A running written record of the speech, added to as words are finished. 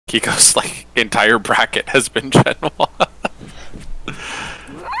HyperHICO's like entire bracket has been Gen 1.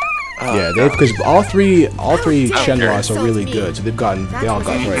 Yeah, they've because all three Shenhuas are really good, so they all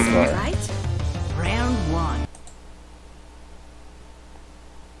got very far. Round 1.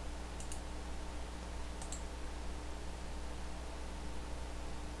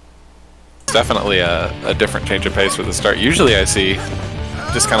 Definitely a different change of pace for the start. Usually I see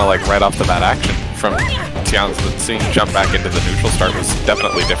just kind of like right off the bat action from Tian's, but seeing jump back into the neutral start was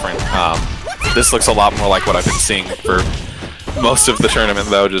definitely different. This looks a lot more like what I've been seeing for most of the tournament,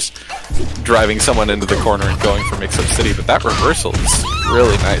 though, just driving someone into the corner and going for mix-up city, but that reversal is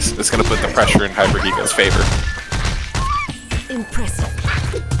really nice. It's going to put the pressure in HyperHICO's favor. Impressive.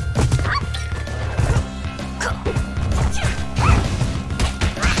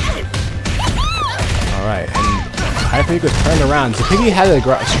 Alright, and HyperHICO's turned around. Zippiggy had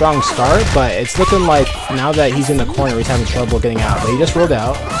a strong start, but it's looking like now that he's in the corner, he's having trouble getting out. But he just rolled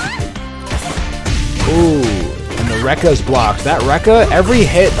out. Ooh, and the Rekka's blocked. That Rekka, every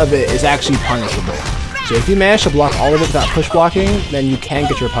hit of it is actually punishable. So if you manage to block all of it without push blocking, then you can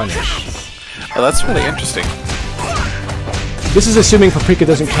get your punish. Oh, that's really interesting. This is assuming Paprika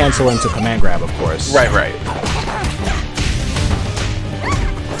doesn't cancel into command grab, of course. Right.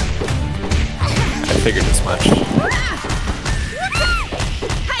 I figured as much.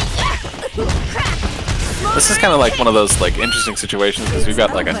 This is kind of like one of those like interesting situations because we've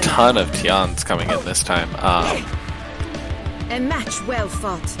got like a ton of Tians coming in this time. A match well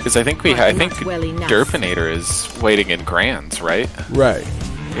fought. Because I think Derpinator is waiting in Grands, right? Right.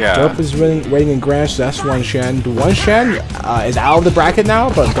 Yeah. Derp is waiting in Grand, so that's one Shen. The one Shen is out of the bracket now,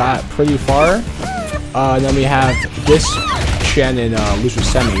 but got pretty far. And then we have this Shen in loser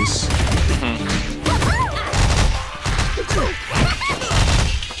semis.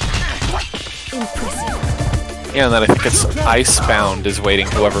 Yeah, and then I think it's Icebound is waiting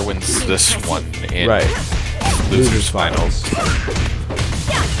whoever wins this one in losers finals.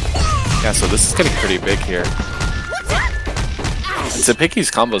 Yeah, so this is getting pretty big here. Zippiggy's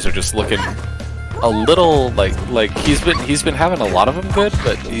combos are just looking a little like he's been having a lot of them good,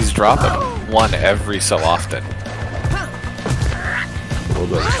 but he's dropping one every so often. A little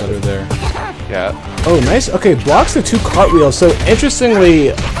bit better there. Yeah. Oh, nice. Okay, blocks the 2 cartwheels. So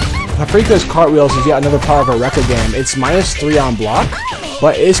interestingly, Paprika's cartwheels is yet another part of a Rekka game. It's -3 on block,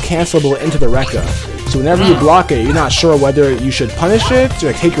 but it is cancelable into the Rekka. So whenever you block it, you're not sure whether you should punish it,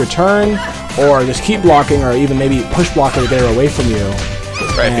 or take your turn, or just keep blocking, or even maybe push block it to get it away from you.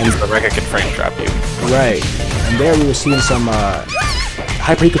 Right, because the Rekka can frame trap you. Right. And there we were seeing some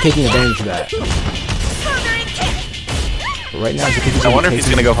HyperHICO taking advantage of that. But right now, I wonder if he's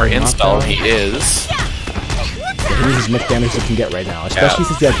going to go for install. He is. He uses as much damage as he can get right now, especially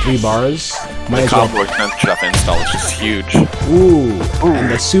since he has 3 bars. The combo crunch-up install is just huge. Ooh, and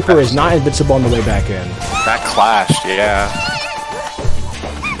the super is not invincible on the way back in. That clashed, yeah.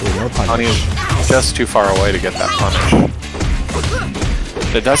 Ooh, no punish. Honey's just too far away to get that punish.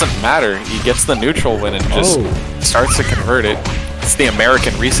 It doesn't matter. He gets the neutral win and just starts to convert it. It's the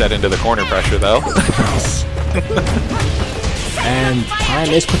American reset into the corner pressure, though. And time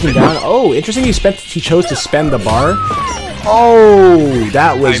is clicking down. Oh, interesting. He chose to spend the bar. Oh,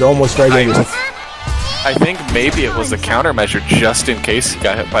 that was almost very dangerous. I think maybe it was a countermeasure just in case he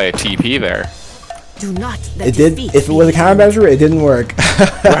got hit by a TP there. Do not it did. If it was a countermeasure, it didn't work.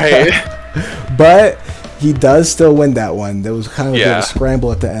 Right. But he does still win that one. There was kind of a bit of a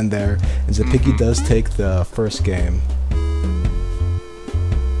scramble at the end there. And Zippiggy does take the first game.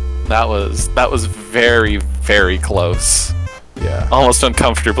 That was very, very close. Yeah. Almost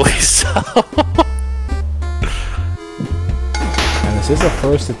uncomfortably so. And this is the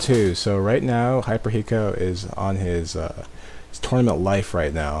first of 2, so right now HyperHICO is on his tournament life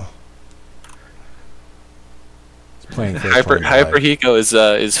right now. He's playing for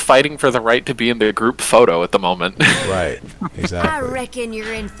HyperHICO is fighting for the right to be in the group photo at the moment. Right, exactly. I reckon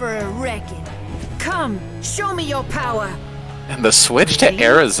you're in for a wrecking. Come, show me your power. And the switch to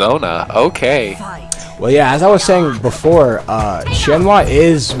Arizona, okay. Well, yeah, as I was saying before, Shenhua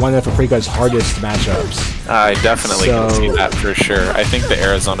is one of Paprika's hardest matchups. I definitely can see that for sure. I think the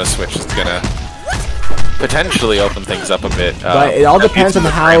Arizona switch is gonna potentially open things up a bit. But it all depends on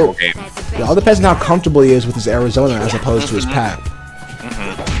how comfortable he is with his Arizona as opposed to his pack.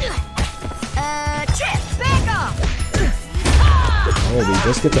 Oh, we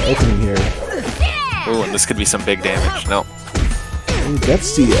just get the opening here. Ooh, and this could be some big damage. No. And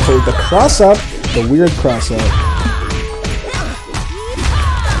gets the cross up. The weird cross-up.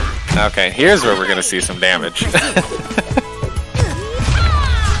 Okay, here's where we're going to see some damage.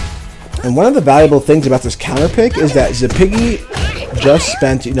 And one of the valuable things about this counter pick is that Zippiggy just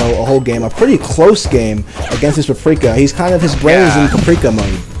spent, you know, a whole game, a pretty close game against this Paprika. He's kind of, his brain is in Paprika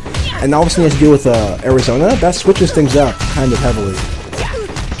mode. And all of a sudden he has to deal with Arizona. That switches things up kind of heavily.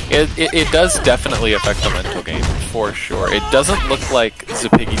 It does definitely affect the mental game, for sure. It doesn't look like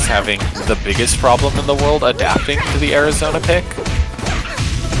thezippiggy's having the biggest problem in the world adapting to the Arizona pick.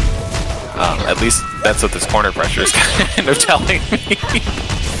 At least that's what this corner pressure is kind of telling me.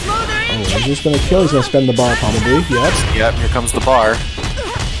 Oh, he's just gonna kill. He's gonna spend the bar probably. Yep. Yep, here comes the bar.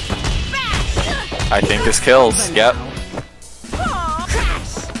 I think this kills. Yep.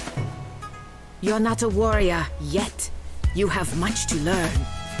 You're not a warrior yet. You have much to learn.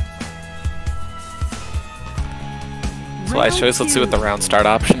 So I chose. Let's see what the round start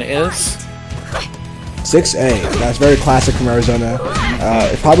option is. 6A. That's very classic from Arizona.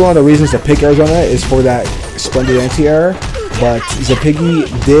 Probably one of the reasons to pick Arizona is for that splendid anti-air, but thezippiggy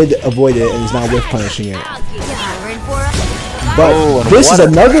did avoid it and is now whiff punishing it. But this is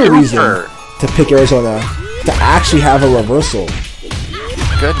another reason to pick Arizona, to actually have a reversal.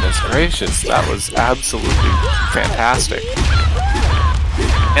 Goodness gracious, that was absolutely fantastic.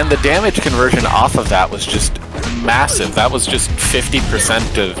 And the damage conversion off of that was just massive. That was just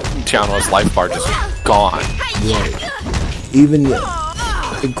 50% of Tian's life bar just gone. Right. Even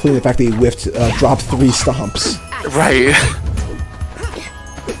including the fact that he whiffed, dropped 3 stomps. Right.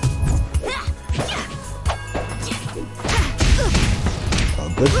 A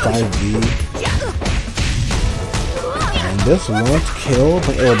good 5V. And this won't kill,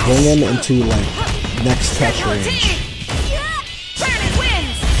 but it will bring him into, like, next touch range.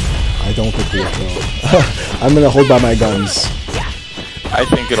 I don't think we'll kill. I'm gonna hold by my guns. I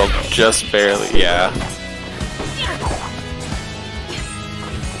think it'll just barely, yeah.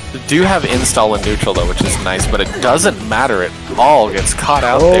 Do have install in neutral though, which is nice, but it doesn't matter at all. Gets caught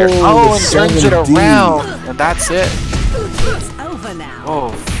out there. Oh, and turns it around, and that's it. It's over now.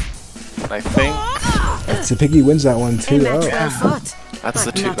 Oh, I think thezippiggy wins that one too. Oh. that's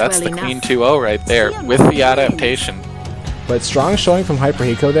the two. That's the clean 2-0 right there with the adaptation. But strong showing from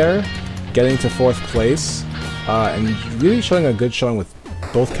HyperHICO there, getting to 4th place, and really showing a good showing with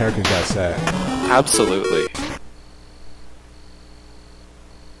both characters that set. Absolutely.